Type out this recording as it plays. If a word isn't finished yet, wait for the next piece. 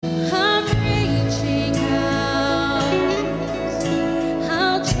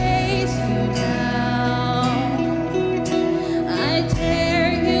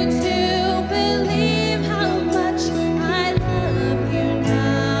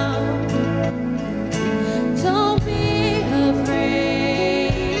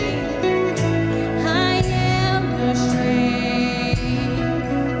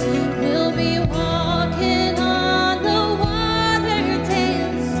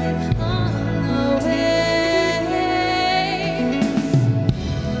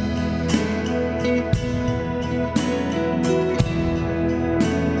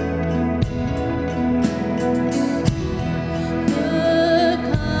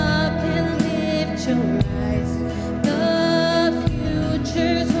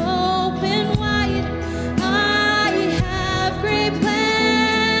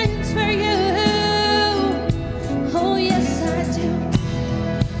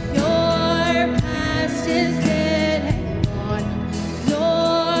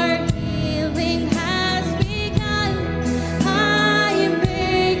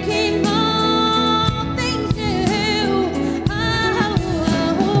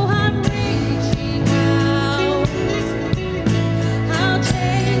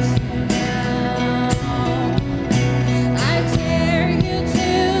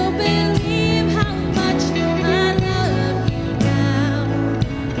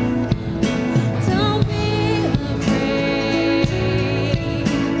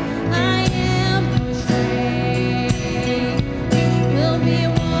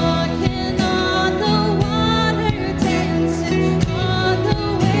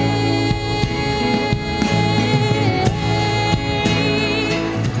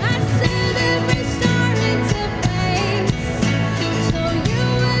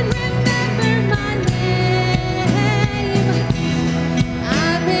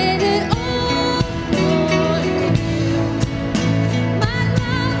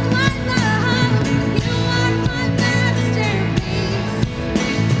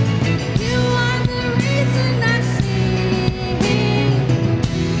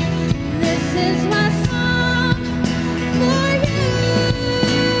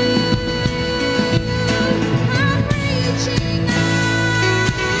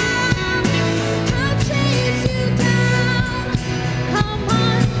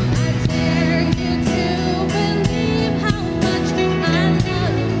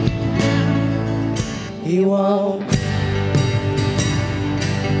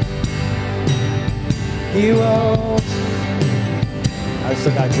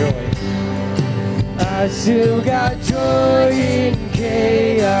got joy. I still got joy in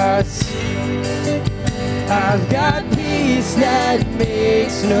chaos. I've got peace that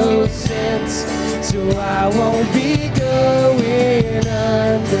makes no sense, so I won't be going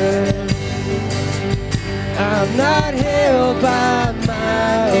under. I'm not held by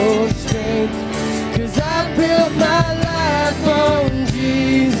my own strength, 'cause I built my life on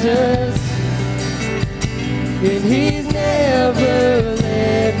Jesus, and He's never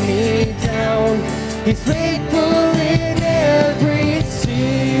let me down. He's faithful in every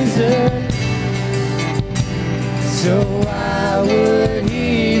season, so why would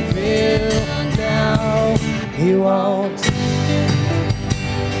He fail now? He won't.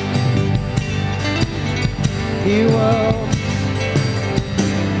 He won't.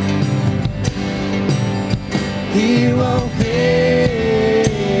 He won't fail.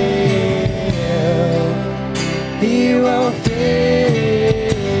 He won't fail.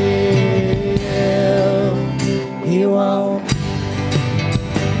 He won't.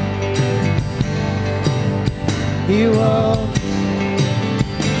 He won't.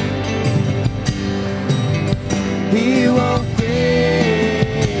 He won't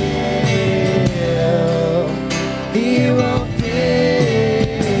fail. He won't fail.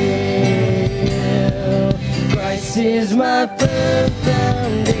 Christ is my firm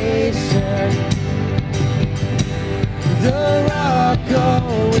foundation, the rock on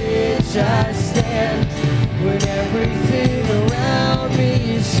which I stand when everything around me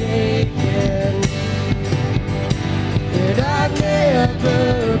is shaking. And I've never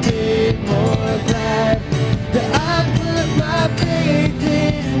been more glad that I put my faith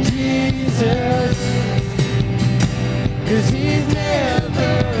in Jesus, 'cause He's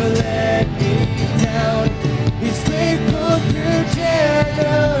never let me down. He's faithful through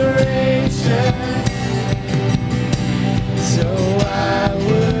generations, so why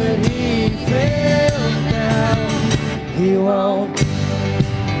would He fail now? He won't.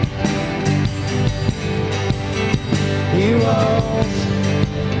 He won't.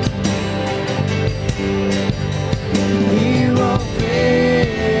 He won't fail.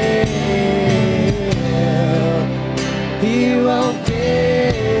 He won't fail.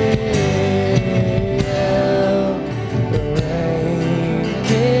 The rain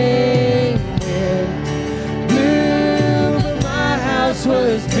came, wind blew, but my house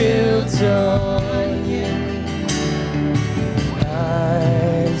was built on You.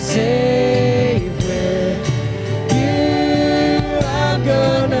 I'm safe with You. I'm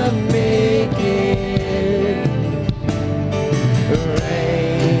gonna make it.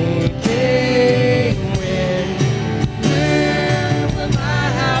 Rain came, wind blew, but my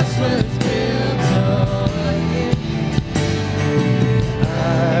house was built on You.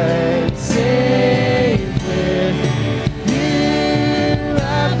 I'm safe with You.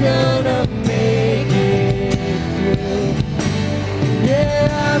 I'm gonna make it through. Yeah,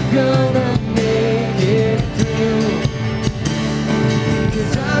 I'm gonna make it through,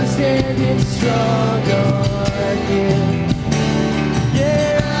 'cause I'm standing strong on You.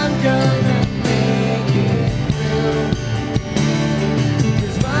 Yeah, I'm gonna make it through,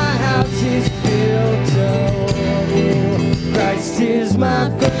 'cause my house is built on You. Christ is my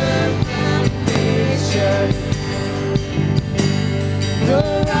firm foundation, the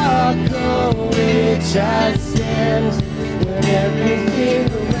rock on which I stand when everything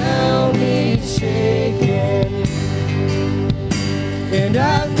around me is shaking. And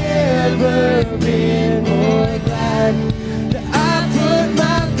I've never been more glad that I put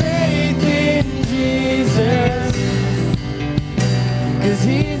my faith in Jesus, 'cause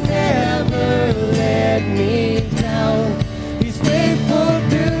He's never let me down. He's faithful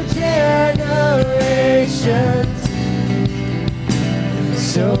through generations,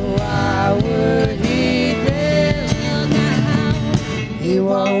 so why would He fail now? He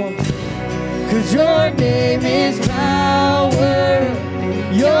won't. 'Cause Your name is power,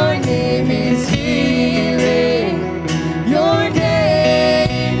 Your name is healing, Your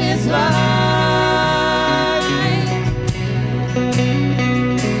name is life.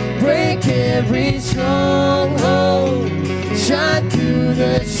 Break every stronghold, shine through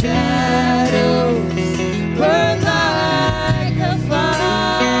the shadows, burn like a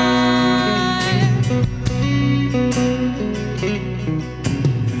fire.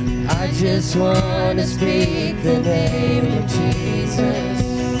 I just want to speak the name of Jesus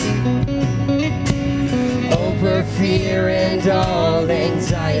over fear and all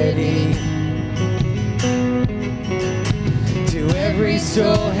anxiety. To every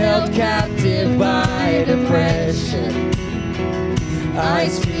soul held captive by depression, I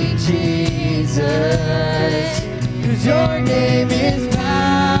speak Jesus, 'cause Your name is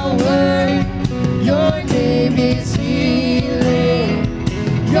power.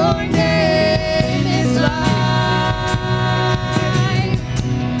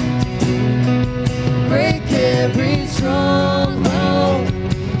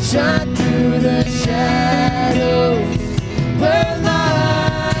 shine through the shadows, burn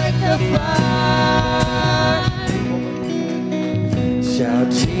like a fire.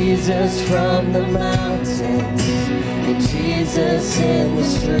 Shout Jesus from the mountains, and Jesus in the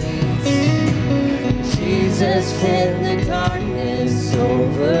streets, Jesus in the darkness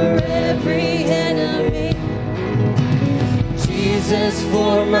over every enemy. Jesus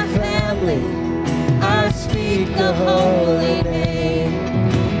for my family, I speak the holy name.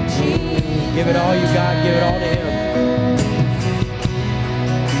 Jesus. Give it all you got, give it all to Him.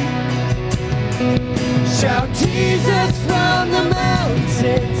 Shout Jesus from the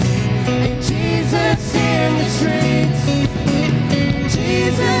mountains, and Jesus in the streets,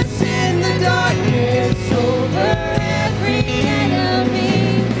 Jesus in the darkness over every enemy.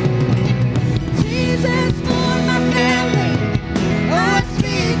 Jesus for my family, I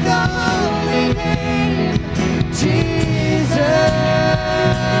speak the holy name. Jesus,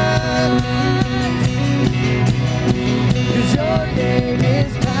 'cause your name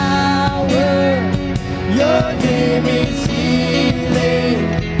is power, your name is healing,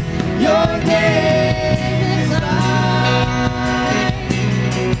 your name is life.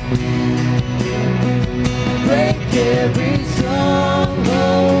 Break every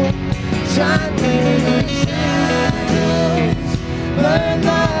stronghold, shine through the shadows, burn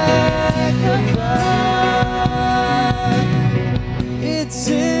like a fire. It's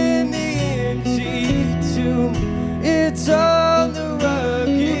in the empty tomb, it's on the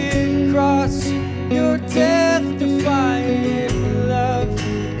rugged cross. Your death-defying love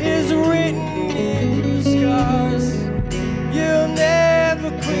is written in your scars. You'll never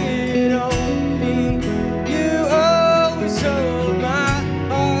quit on me, you always hold my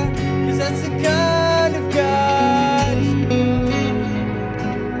heart, 'cause that's the kind of God you are.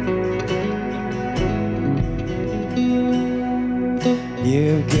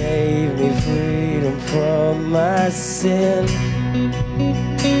 You gave me freedom from my sin.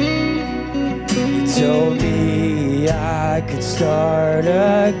 You told me I could start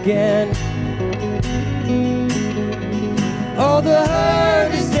again. All the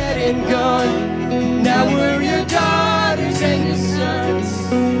hurt is dead and gone. Now we're your daughters and your sons.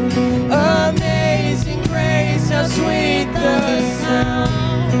 Amazing grace, how sweet the sound.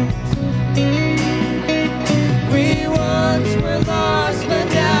 We once were lost, but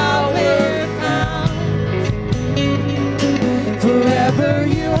now we're found. Forever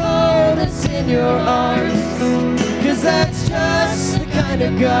you hold us in your arms, 'cause that's just the kind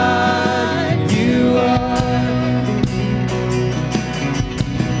of God you are.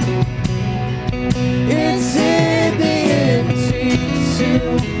 It's in the empty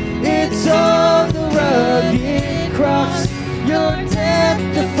tomb, it's on the rugged cross. Your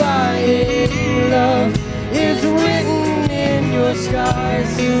death-defying love is written in your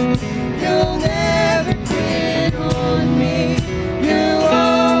scars. You'll never quit on me, you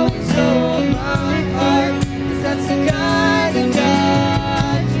always hold my heart, 'cause that's the kind of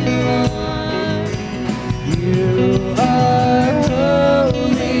God you are. You are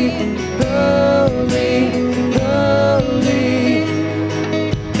holy, holy, holy,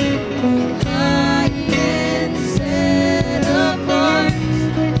 high and set apart.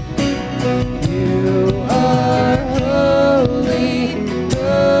 You are holy,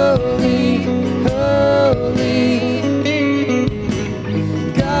 holy, holy.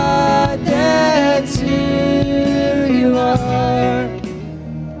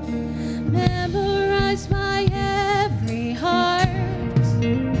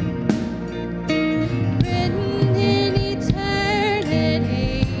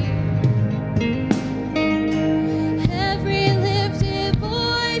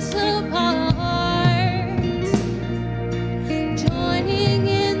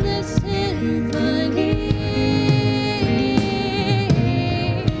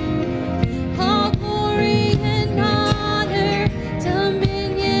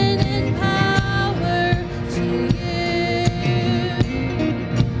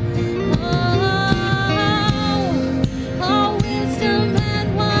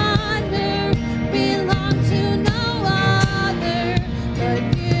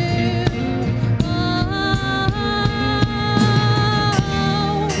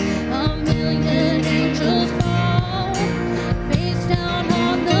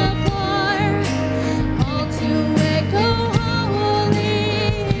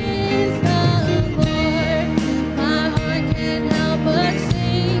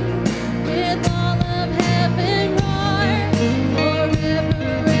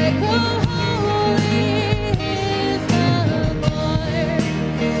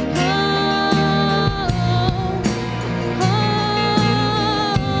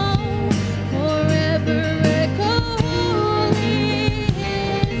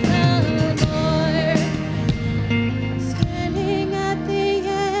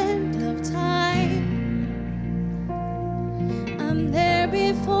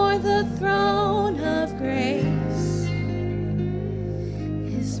 before the throne of grace,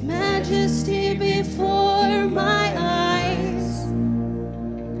 His majesty before my eyes.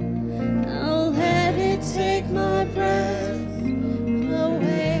 Now let it take my breath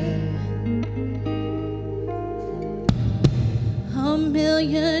away. A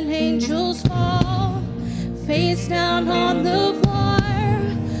million angels fall face down on the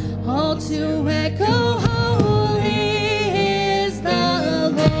floor, all to echo